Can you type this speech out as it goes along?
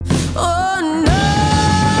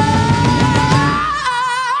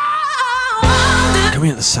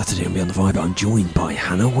Saturday on Beyond the Vibe, I'm joined by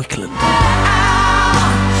Hannah Wicklund.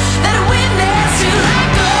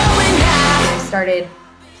 I started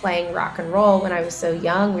playing rock and roll when I was so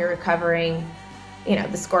young. We were covering,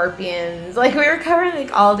 the Scorpions. Like, we were covering,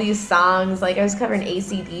 like, all these songs. Like, I was covering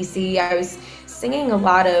AC/DC. I was singing a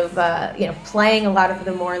lot of, playing a lot of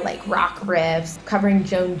the more, like, rock riffs, covering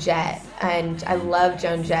Joan Jett. And I love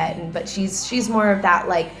Joan Jett, but she's more of that,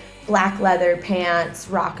 like, black leather pants,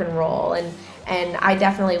 rock and roll. And I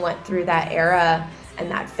definitely went through that era and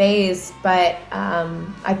that phase, but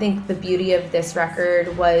I think the beauty of this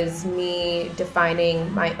record was me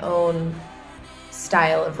defining my own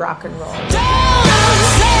style of rock and roll.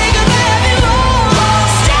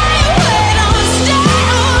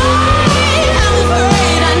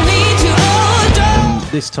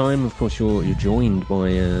 This time, of course, you're joined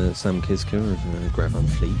by Sam Kiszka of Greta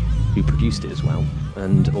who produced it as well,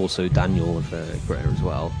 and also Daniel of Greta as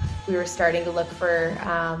well. We were starting to look for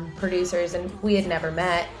producers, and we had never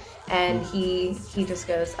met, and he just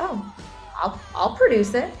goes, "Oh, I'll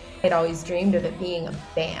produce it." I'd always dreamed of it being a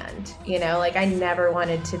band, like I never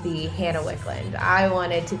wanted to be Hannah Wicklund. I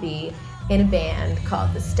wanted to be in a band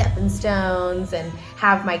called the Stepping Stones and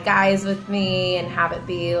have my guys with me and have it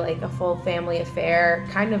be like a full family affair,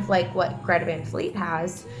 kind of like what Greta Van Fleet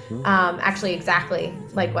has. Actually, exactly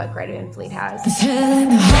like what Greta Van Fleet has. I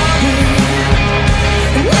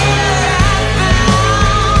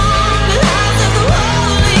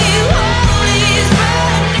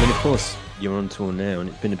mean, of course, you're on tour now, and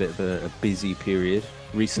it's been a bit of a busy period.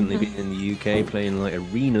 Recently been in the UK playing like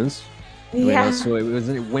arenas. Yeah. I saw it,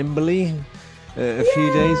 wasn't it Wembley a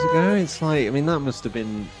few days ago? It's like, I mean, that must have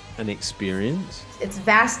been an experience. It's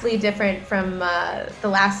vastly different from the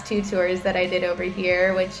last two tours that I did over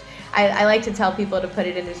here, which I like to tell people to put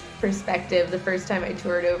it into perspective. The first time I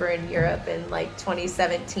toured over in Europe in like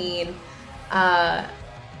 2017, I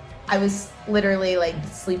was literally like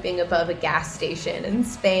sleeping above a gas station in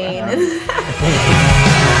Spain.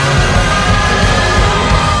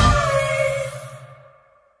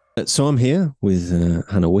 So I'm here with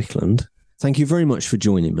Hannah Wicklund. Thank you very much for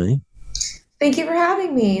joining me. Thank you for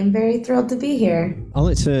having me. I'm very thrilled to be here. I'd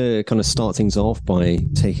like to kind of start things off by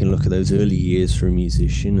taking a look at those early years for a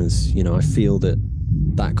musician, as I feel that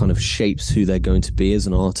kind of shapes who they're going to be as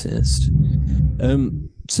an artist.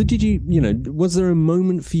 So did you, was there a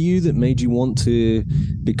moment for you that made you want to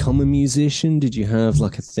become a musician? Did you have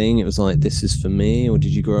like a thing? It was like, this is for me, or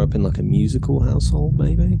did you grow up in like a musical household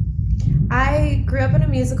maybe? I grew up in a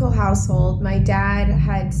musical household. My dad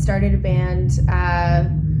had started a band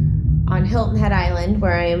on Hilton Head Island,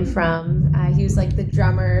 where I am from. He was like the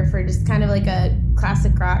drummer for just kind of like a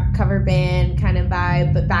classic rock cover band kind of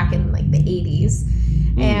vibe, but back in like the 80s.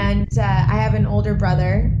 And I have an older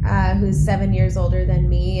brother who's 7 years older than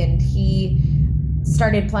me, and he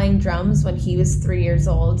started playing drums when he was 3 years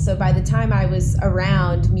old. So by the time I was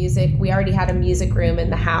around music, we already had a music room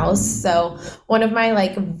in the house. So one of my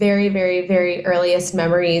like very, very, very earliest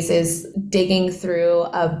memories is digging through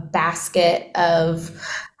a basket of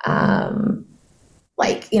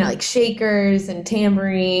like shakers and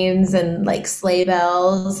tambourines and like sleigh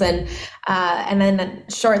bells, and then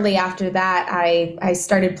shortly after that I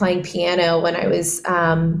started playing piano when I was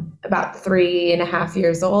about 3.5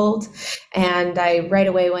 years old, and I right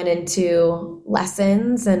away went into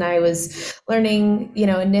lessons, and I was learning,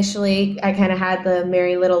 initially I kind of had the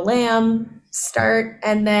Merry Little Lamb start,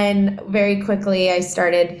 and then very quickly I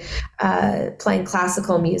started playing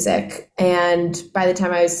classical music, and by the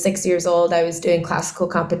time I was 6 years old I was doing classical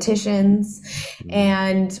competitions.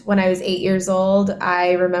 And when I was 8 years old,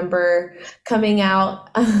 I remember coming out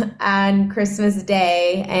on Christmas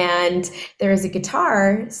Day, and there was a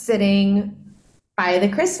guitar sitting by the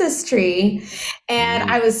Christmas tree,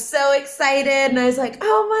 and I was so excited, and I was like,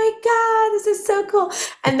 oh my God, this is so cool.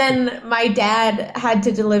 And then my dad had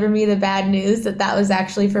to deliver me the bad news that was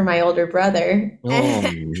actually for my older brother.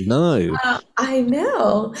 Oh, no. I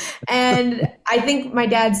know. And I think my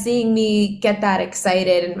dad seeing me get that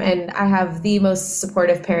excited, and I have the most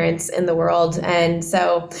supportive parents in the world. And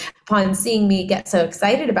so upon seeing me get so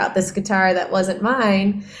excited about this guitar that wasn't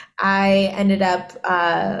mine, I ended up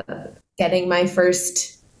getting my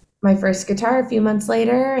first guitar a few months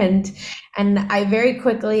later, and I very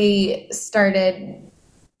quickly started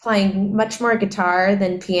playing much more guitar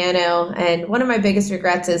than piano. And one of my biggest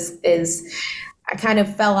regrets is I kind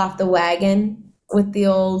of fell off the wagon with the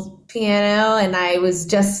old piano, and I was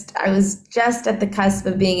just at the cusp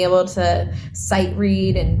of being able to sight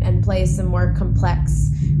read and play some more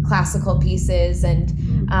complex classical pieces. And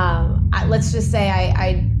let's just say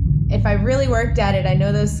I if I really worked at it, I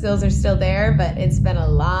know those skills are still there, but it's been a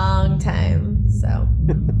long time. So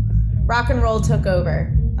rock and roll took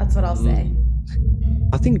over. That's what I'll say.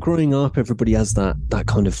 I think growing up, everybody has that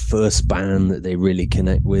kind of first band that they really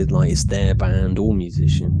connect with, like it's their band or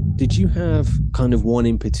musician. Did you have kind of one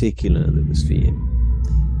in particular that was for you?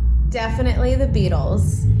 Definitely the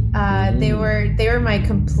Beatles. They were my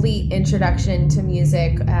complete introduction to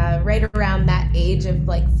music. Right around that age of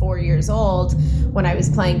like 4 years old, when I was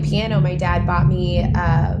playing piano, my dad bought me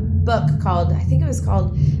a book called, I think it was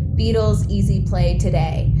called Beatles Easy Play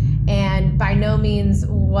Today. And by no means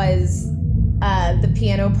was the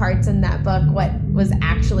piano parts in that book what was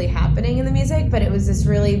actually happening in the music, but it was this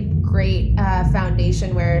really great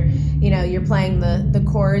foundation where, you know, you're playing the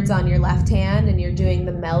chords on your left hand and you're doing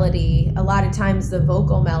the melody, a lot of times the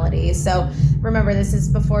vocal melody. So remember, this is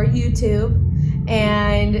before YouTube,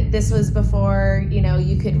 and this was before, you know,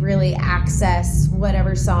 you could really access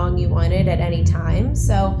whatever song you wanted at any time.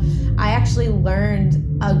 So I actually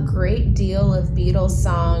learned a great deal of Beatles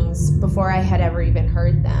songs before I had ever even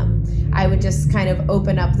heard them. I would just kind of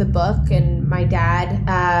open up the book, and my dad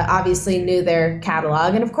obviously knew their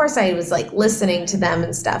catalog, and of course I was like listening to them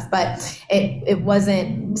and stuff, but it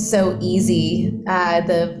wasn't so easy.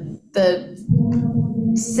 The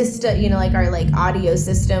system, you know, like our like audio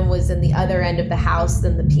system was in the other end of the house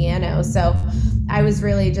than the piano, so I was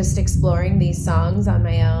really just exploring these songs on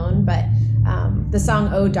my own. But the song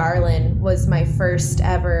 "Oh Darlin'" was my first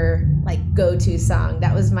ever like go-to song.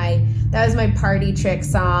 That was my party trick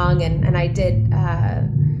song, and I did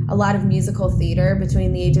a lot of musical theater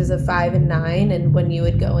between the ages of 5 and 9. And when you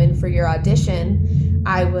would go in for your audition,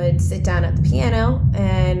 I would sit down at the piano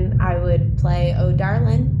and I would play "Oh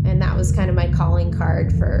Darlin'," and that was kind of my calling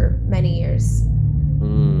card for many years.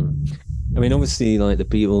 I mean, obviously, like the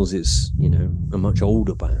Beatles, it's, you know, a much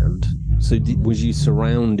older band. So was you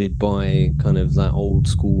surrounded by kind of that old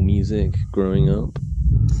school music growing up?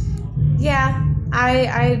 Yeah,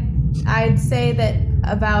 I'd say that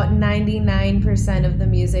about 99% of the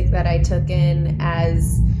music that I took in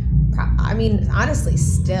as, I mean, honestly,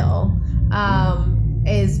 still,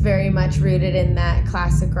 is very much rooted in that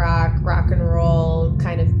classic rock and roll,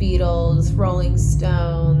 kind of Beatles, Rolling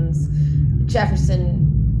Stones, Jefferson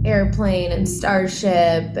Airplane and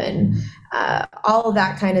Starship, and all of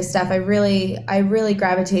that kind of stuff. I really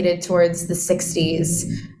gravitated towards the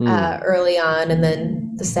 60s early on, and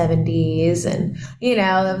then the 70s, and you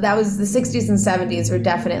know, that was the 60s and 70s were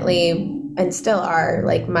definitely, and still are,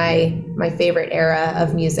 like my favorite era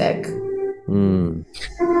of music.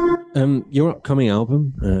 Your upcoming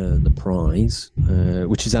album, The Prize,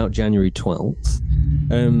 which is out January 12th.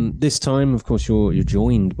 This time, of course, you're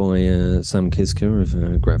joined by Sam Kiszka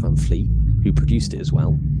of Greta Van Fleet, who produced it as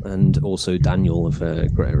well, and also Daniel of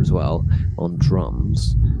Greta as well on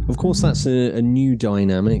drums. Of course, that's a new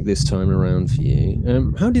dynamic this time around for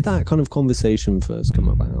you. How did that kind of conversation first come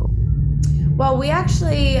about? Well,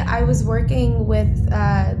 I was working with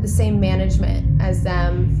the same management as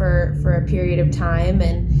them for a period of time,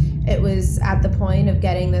 and it was at the point of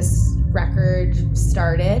getting this record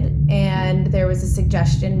started, and there was a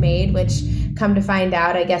suggestion made, which, come to find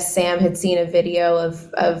out, I guess Sam had seen a video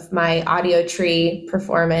of my Audio Tree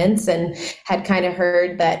performance and had kind of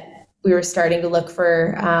heard that we were starting to look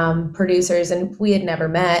for producers, and we had never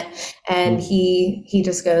met, and he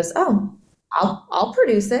just goes, "Oh, I'll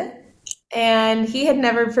produce it." And he had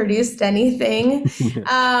never produced anything.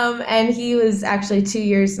 And he was actually 2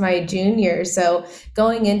 years my junior. So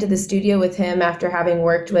going into the studio with him after having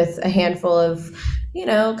worked with a handful of, you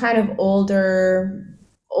know, kind of older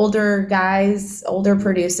guys, older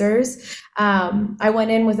producers, I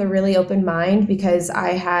went in with a really open mind because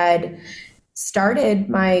I had started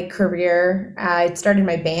my career. I started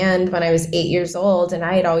my band when I was 8 years old, and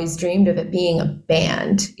I had always dreamed of it being a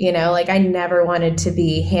band. You know, like I never wanted to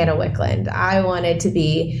be Hannah Wicklund. I wanted to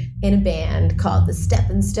be in a band called the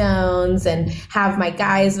Steppin' Stones and have my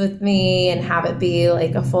guys with me and have it be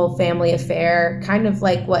like a full family affair, kind of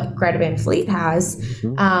like what Greta Van Fleet has.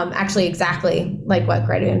 Actually, exactly like what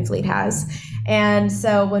Greta Van Fleet has. And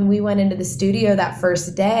so when we went into the studio that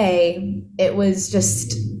first day, it was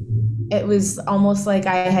almost like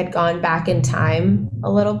I had gone back in time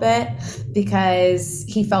a little bit, because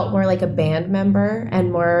he felt more like a band member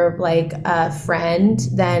and more like a friend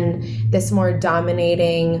than this more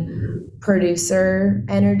dominating producer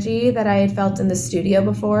energy that I had felt in the studio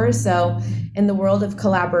before. So in the world of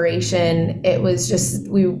collaboration, it was just,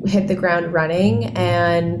 we hit the ground running,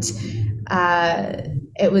 and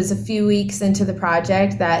it was a few weeks into the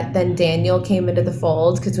project that then Daniel came into the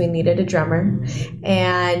fold because we needed a drummer.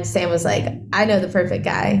 And Sam was like, "I know the perfect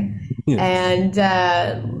guy." And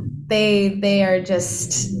they are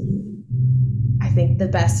just, I think, the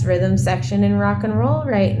best rhythm section in rock and roll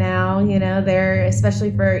right now. They're,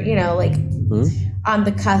 especially for, like on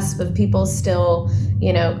the cusp of people still,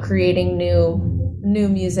 creating new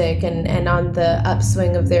music and on the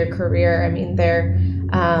upswing of their career. I mean, they're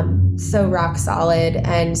so rock solid.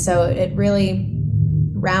 And so it really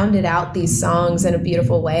rounded out these songs in a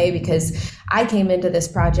beautiful way, because I came into this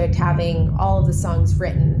project having all of the songs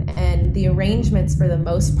written, and the arrangements for the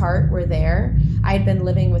most part were there. I had been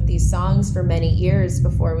living with these songs for many years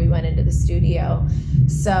before we went into the studio.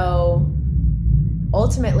 So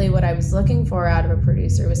ultimately what I was looking for out of a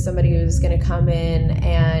producer was somebody who was going to come in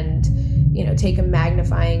and, take a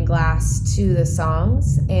magnifying glass to the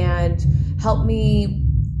songs and help me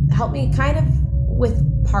kind of with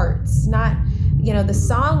parts. Not, the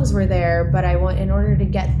songs were there, but in order to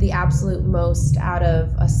get the absolute most out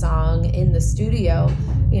of a song in the studio,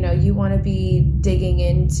 you want to be digging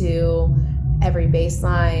into every bass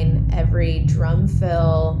line, every drum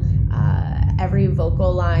fill, every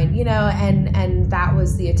vocal line, and that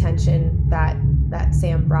was the attention that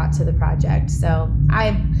Sam brought to the project. So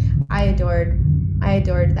I adored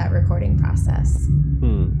that recording process.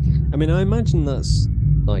 I mean, I imagine that's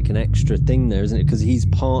like an extra thing there, isn't it? Because he's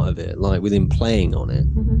part of it, like with him playing on it.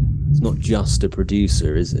 It's not just a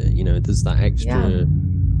producer, is it? There's that extra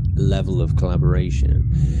level of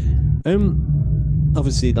collaboration.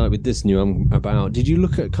 Obviously, like with this new album about, did you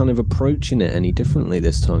look at kind of approaching it any differently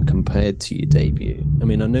this time compared to your debut? I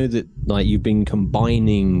mean, I know that like you've been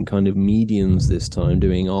combining kind of mediums this time,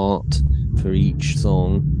 doing art for each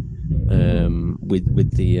song,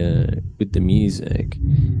 with the music.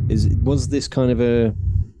 Was this kind of a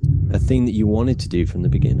thing that you wanted to do from the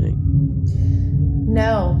beginning?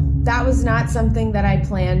 No, that was not something that I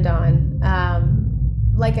planned on.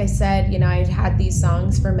 Like I said, I'd had these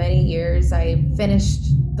songs for many years. I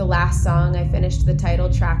finished the last song. I finished the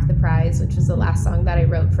title track, The Prize, which was the last song that I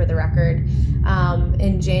wrote for the record,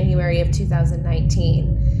 in January of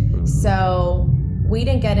 2019. So we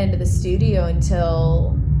didn't get into the studio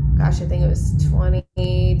until, I think it was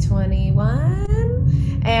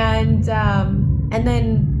 2021. And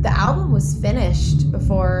then the album was finished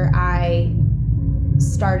before I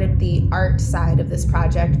started the art side of this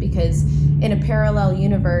project, because in a parallel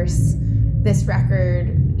universe, this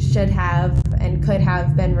record should have and could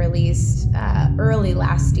have been released early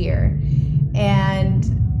last year. And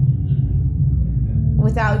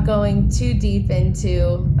without going too deep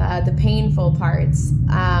into the painful parts,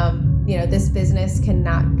 this business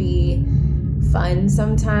cannot be fun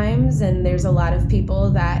sometimes, and there's a lot of people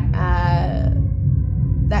that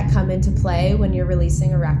come into play when you're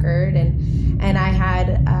releasing a record, and I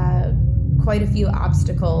had quite a few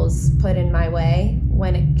obstacles put in my way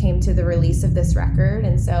when it came to the release of this record.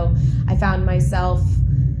 And so I found myself,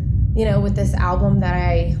 with this album that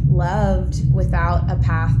I loved, without a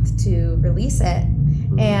path to release it.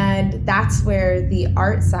 And that's where the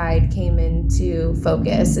art side came into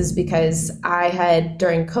focus, is because I had,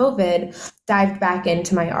 during COVID, dived back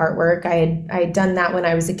into my artwork. I had done that when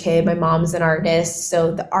I was a kid. My mom's an artist,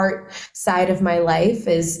 so the art side of my life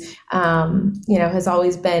is, has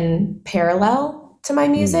always been parallel to my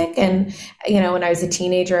music. And, when I was a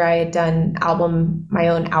teenager, I had done my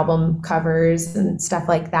own album covers and stuff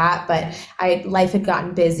like that, but life had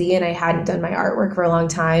gotten busy and I hadn't done my artwork for a long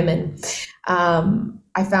time. And,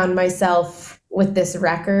 I found myself with this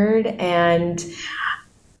record, and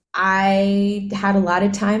I had a lot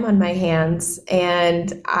of time on my hands,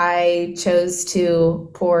 and I chose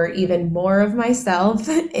to pour even more of myself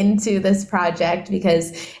into this project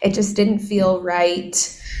because it just didn't feel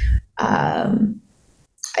right.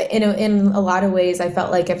 In a lot of ways, I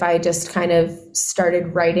felt like if I just kind of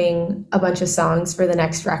started writing a bunch of songs for the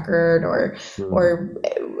next record, or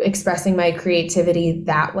expressing my creativity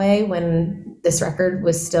that way when this record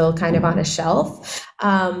was still kind of on a shelf,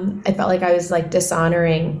 I felt like I was like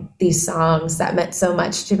dishonoring these songs that meant so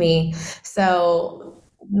much to me. So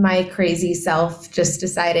my crazy self just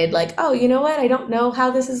decided, like, oh, you know what? I don't know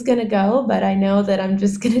how this is going to go, but I know that I'm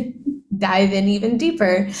just going to dive in even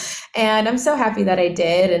deeper. And I'm so happy that I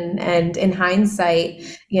did. And in hindsight,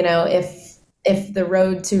 if the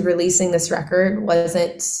road to releasing this record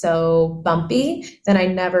wasn't so bumpy, then I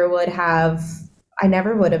never would have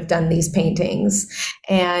done these paintings.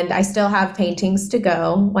 And I still have paintings to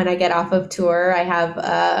go. When I get off of tour, I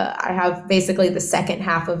have basically the second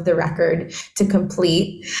half of the record to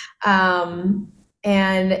complete.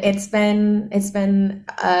 And it's been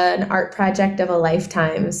an art project of a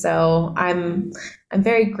lifetime. So I'm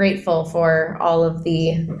very grateful for all of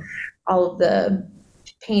the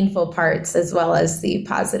painful parts as well as the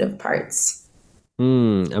positive parts.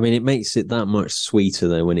 I mean, it makes it that much sweeter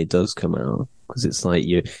though when it does come out, because it's like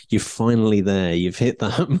you're finally there. You've hit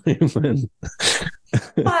that moment.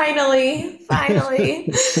 Finally.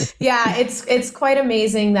 Yeah, it's quite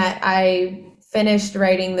amazing that I finished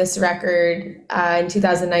writing this record in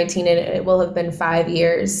 2019, and it will have been 5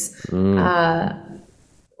 years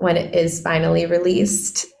when it is finally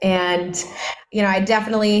released. And I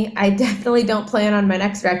definitely don't plan on my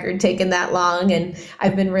next record taking that long. And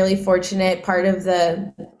I've been really fortunate. Part of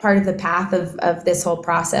the path of this whole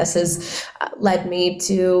process has led me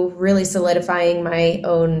to really solidifying my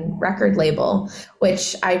own record label,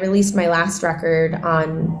 which I released my last record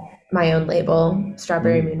on my own label,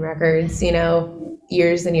 Strawberry Moon Records,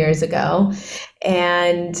 years and years ago.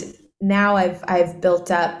 And now I've built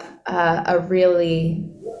up a really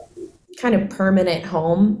kind of permanent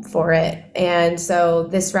home for it. And so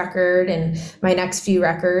this record and my next few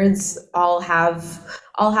records all have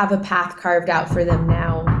a path carved out for them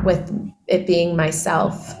now, with it being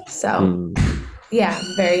myself. So yeah,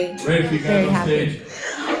 very, very happy. Stage.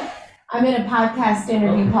 I'm in a podcast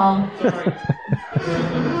interview, Paul.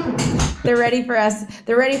 They're ready for us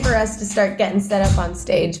to start getting set up on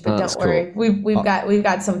stage, but don't worry. Cool. We've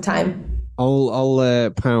got some time.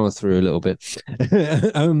 I'll power through a little bit.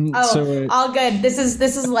 All good. This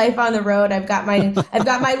is life on the road. I've got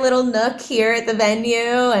my little nook here at the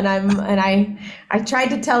venue, and I tried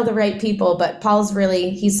to tell the right people, but Paul's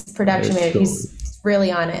he's production manager. He's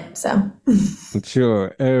really on it. So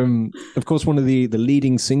sure. Of course, one of the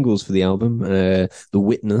leading singles for the album, The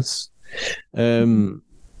Witness.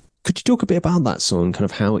 Could you talk a bit about that song, kind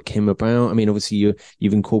of how it came about? I mean, obviously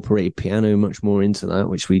you've incorporated piano much more into that,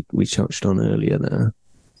 which we touched on earlier there.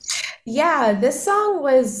 Yeah, this song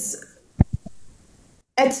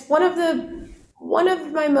it's one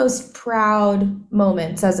of my most proud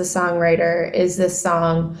moments as a songwriter is this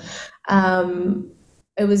song.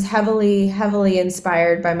 It was heavily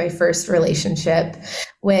inspired by my first relationship,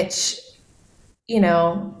 which,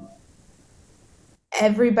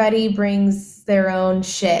 everybody brings their own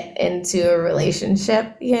shit into a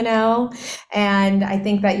relationship, and I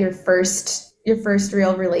think that your first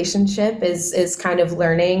real relationship is kind of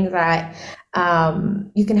learning that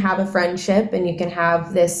you can have a friendship and you can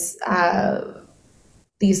have these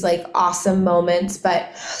like awesome moments,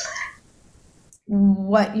 but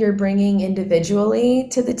what you're bringing individually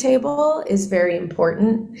to the table is very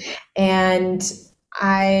important. And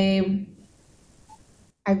I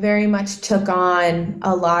very much took on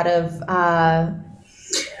a lot of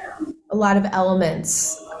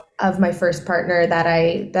elements of my first partner that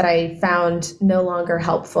I found no longer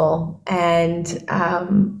helpful. And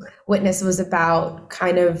Witness was about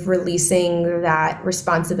kind of releasing that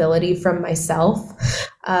responsibility from myself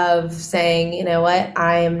of saying, you know what,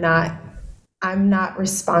 I'm not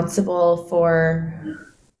responsible for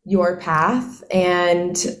your path.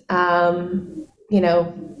 And,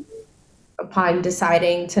 upon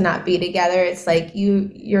deciding to not be together, it's like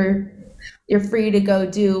you're free to go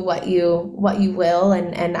do what you will,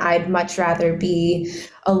 and I'd much rather be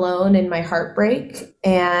alone in my heartbreak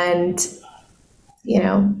and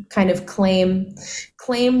kind of claim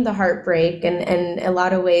the heartbreak, and in a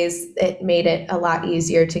lot of ways it made it a lot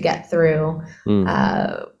easier to get through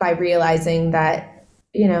by realizing that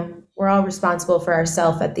we're all responsible for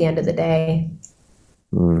ourselves at the end of the day.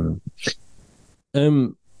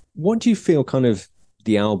 What do you feel kind of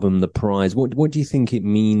the album, The Prize, what do you think it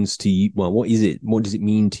means to you? Well, what does it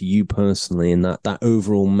mean to you personally, and that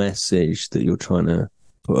overall message that you're trying to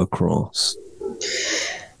put across?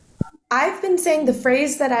 I've been saying the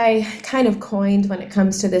phrase that I kind of coined when it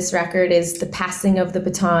comes to this record is the passing of the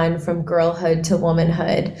baton from girlhood to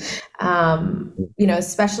womanhood.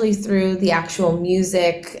 Especially through the actual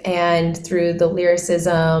music and through the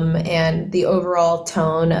lyricism and the overall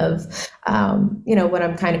tone of, what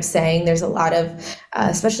I'm kind of saying. There's a lot of,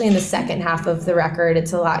 especially in the second half of the record,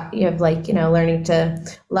 it's a lot, you have learning to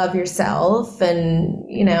love yourself and,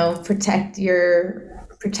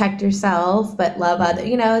 protect yourself, but love other,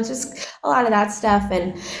 just a lot of that stuff.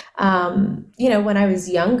 And, when I was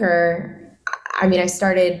younger, I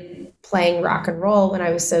started playing rock and roll when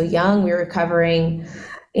I was so young. We were covering,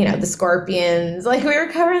 the Scorpions, we were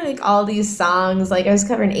covering all these songs. I was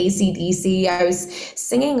covering AC/DC. I was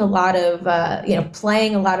singing a lot of,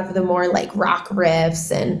 playing a lot of the more rock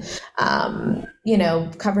riffs and,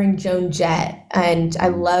 covering Joan Jett. And I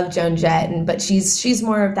love Joan Jett, but she's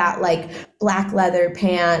more of that black leather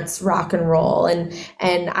pants, rock and roll. And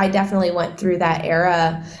I definitely went through that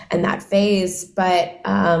era and that phase. But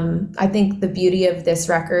I think the beauty of this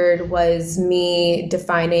record was me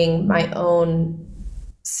defining my own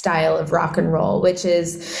style of rock and roll, which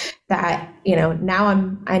is that, now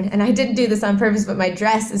and I didn't do this on purpose, but my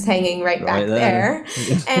dress is hanging right back there.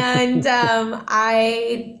 And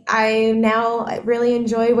I now really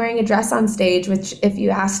enjoy wearing a dress on stage, which if you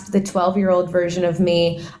asked the 12-year-old version of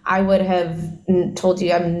me, I would have told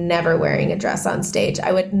you I'm never wearing a dress on stage.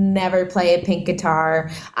 I would never play a pink guitar.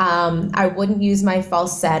 I wouldn't use my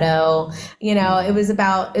falsetto. It was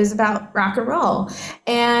about rock and roll.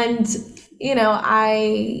 And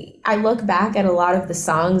I look back at a lot of the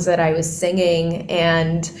songs that I was singing,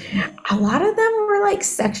 and a lot of them were like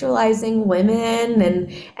sexualizing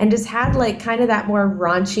women and just had like kind of that more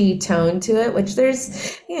raunchy tone to it, which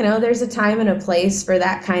there's a time and a place for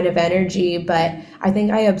that kind of energy. But I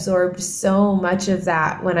think I absorbed so much of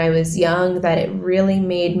that when I was young that it really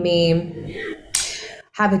made me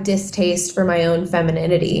have a distaste for my own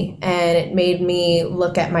femininity, and it made me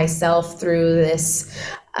look at myself through this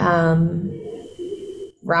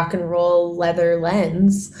rock and roll leather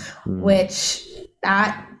lens, which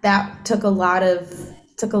that took a lot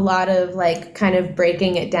of like kind of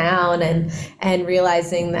breaking it down and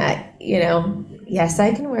realizing that, yes,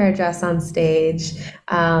 I can wear a dress on stage.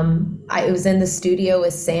 I was in the studio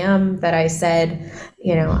with Sam that I said,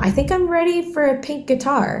 I think I'm ready for a pink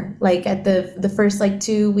guitar. Like at the first like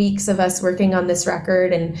 2 weeks of us working on this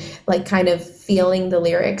record and like kind of feeling the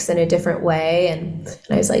lyrics in a different way. And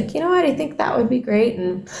I was like, you know what, I think that would be great.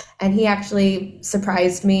 And he actually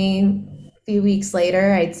surprised me a few weeks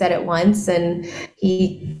later. I'd said it once, and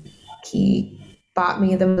he bought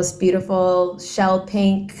me the most beautiful shell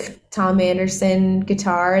pink Tom Anderson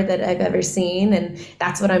guitar that I've ever seen, and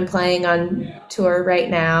that's what I'm playing on tour right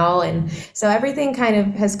now. And so everything kind of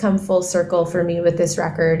has come full circle for me with this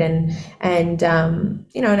record, and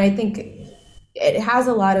I think it has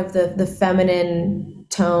a lot of the feminine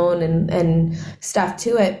tone and stuff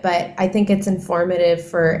to it, but I think it's informative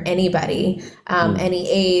for anybody, any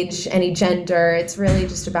age, any gender. It's really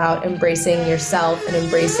just about embracing yourself and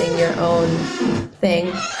embracing your own thing.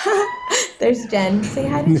 There's Jen. Say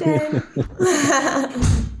hi to Jen.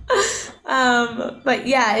 But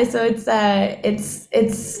yeah, so it's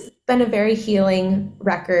been a very healing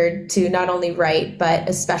record to not only write, but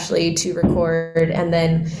especially to record, and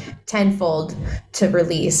then tenfold to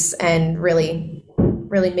release and really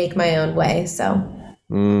make my own way. So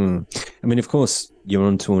I mean, of course you're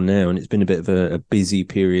on tour now, and it's been a bit of a busy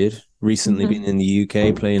period recently. Been in the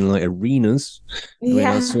UK playing like arenas.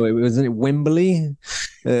 Yeah. I saw it, wasn't it Wembley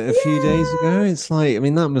a few days ago? It's like, I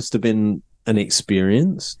mean, that must have been an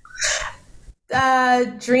experience.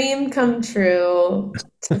 Dream come true,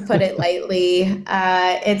 to put it lightly.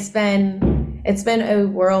 It's been a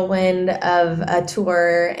whirlwind of a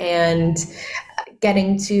tour, and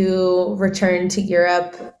getting to return to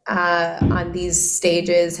Europe on these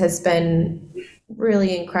stages has been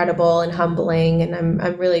really incredible and humbling, and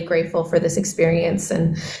I'm really grateful for this experience.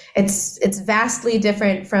 And it's vastly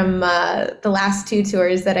different from the last two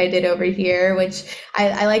tours that I did over here, which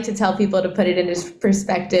I like to tell people to put it into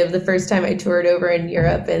perspective. The first time I toured over in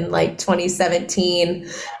Europe in like 2017,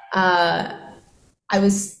 I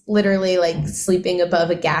was literally like sleeping above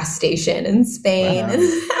a gas station in Spain. Wow.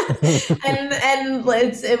 and it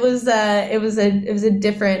was a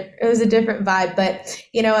different vibe, but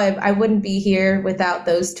I wouldn't be here without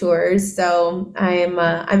those tours. So I'm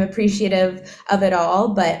appreciative of it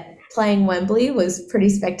all, but playing Wembley was pretty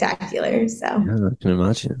spectacular. So yeah, I can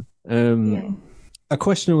imagine. A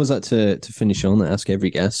question I was like to finish on, that I ask every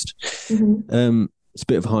guest. Mm-hmm. It's a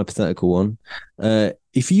bit of a hypothetical one.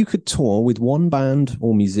 If you could tour with one band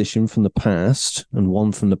or musician from the past and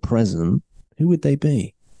one from the present, who would they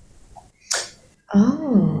be?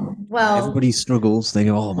 Oh, well, everybody struggles. They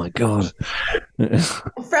go, oh my God.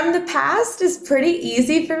 From the past is pretty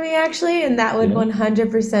easy for me, actually. And that would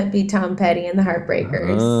 100% be Tom Petty and the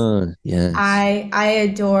Heartbreakers. Yes. I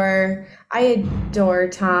adore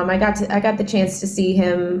Tom. I got the chance to see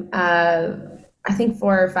him, I think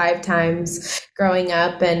 4 or 5 times growing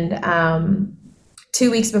up. And 2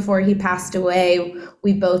 weeks before he passed away,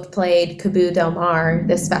 we both played Cabo Del Mar,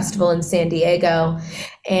 this festival in San Diego.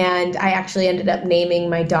 And I actually ended up naming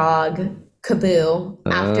my dog Cabo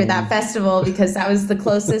after that festival, because that was the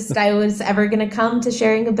closest I was ever going to come to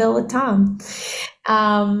sharing a bill with Tom.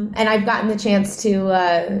 And I've gotten the chance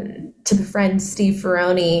to befriend Steve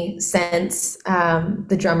Ferroni since,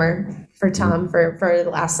 the drummer for Tom for the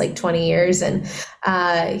last like 20 years. And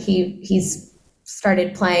he's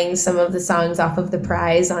started playing some of the songs off of the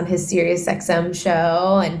Prize on his Sirius XM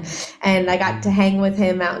show, and I got to hang with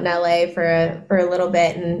him out in LA for a little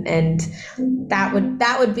bit, and that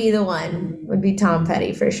would be the one, would be Tom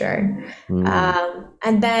Petty for sure.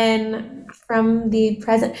 And then from the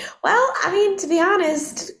present. Well, I mean, to be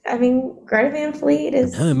honest, I mean, Greta Van Fleet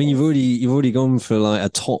No, I mean you've already gone for like a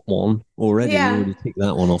top one already. You yeah, already ticked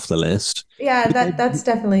that one off the list. yeah, that's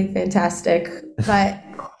definitely fantastic. But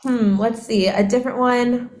let's see, a different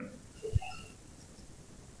one.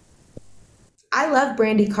 I love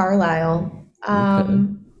Brandy Carlisle. Okay.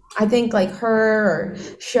 I think like her or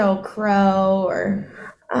Sheryl Crow or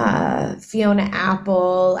Fiona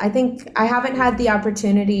Apple. I think I haven't had the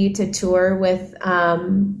opportunity to tour with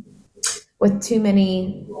too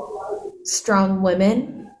many strong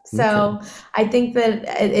women. Okay. So I think that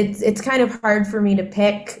it's kind of hard for me to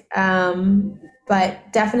pick.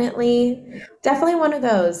 But definitely one of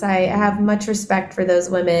those. I have much respect for those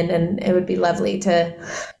women, and it would be lovely to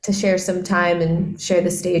share some time and share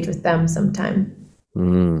the stage with them sometime.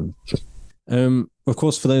 Mm. Of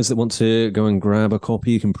course, for those that want to go and grab a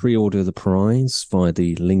copy, you can pre-order the prize via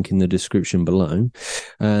the link in the description below,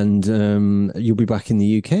 and you'll be back in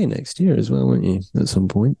the UK next year as well, won't you? At some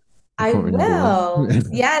point. I I can't remember will. when.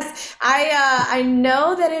 Yes, I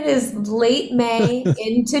know that it is late May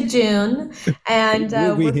into June, and It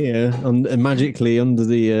will be we're here on magically under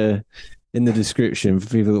the in the description for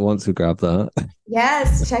people that want to grab that.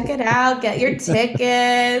 yes, check it out. Get your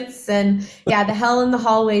tickets, and yeah, the Hell in the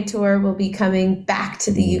Hallway tour will be coming back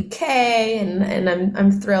to the UK, and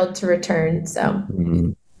I'm thrilled to return. So.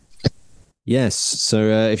 Mm. Yes. So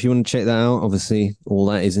if you want to check that out, obviously all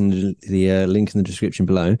that is in the link in the description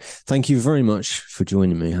below. Thank you very much for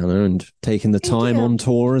joining me, Hannah, and taking the Thank time you. on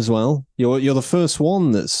tour as well. You're the first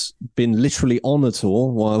one that's been literally on a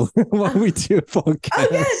tour while while we do a Oh, podcast.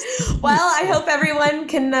 good. Well, I hope everyone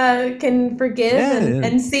can forgive Yeah, yeah.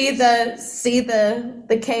 and see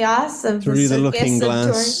the chaos of the Through the looking circus of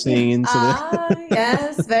glass, touring. Yeah. seeing into the.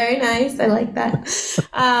 Yes, very nice. I like that.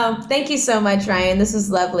 Thank you so much, Ryan. This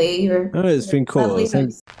was lovely. You're Oh, it's a been cool. lovely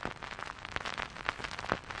Thank host.